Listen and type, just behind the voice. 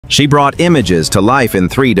She brought images to life in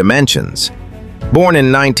 3 dimensions. Born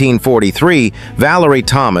in 1943, Valerie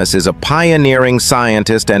Thomas is a pioneering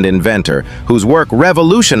scientist and inventor whose work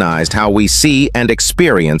revolutionized how we see and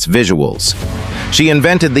experience visuals. She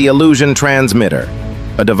invented the illusion transmitter,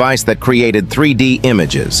 a device that created 3D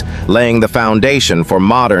images, laying the foundation for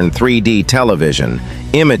modern 3D television,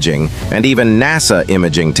 imaging, and even NASA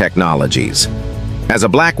imaging technologies. As a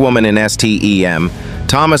black woman in STEM,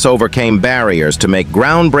 Thomas overcame barriers to make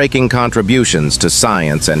groundbreaking contributions to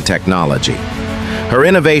science and technology. Her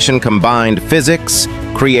innovation combined physics,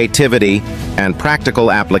 creativity, and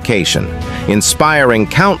practical application, inspiring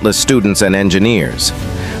countless students and engineers.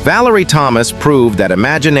 Valerie Thomas proved that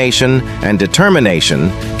imagination and determination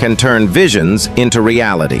can turn visions into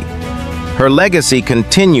reality. Her legacy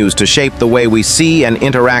continues to shape the way we see and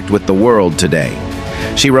interact with the world today.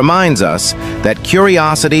 She reminds us that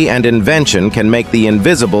curiosity and invention can make the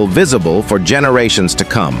invisible visible for generations to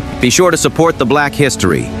come. Be sure to support the Black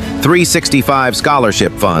History 365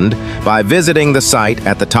 Scholarship Fund by visiting the site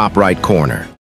at the top right corner.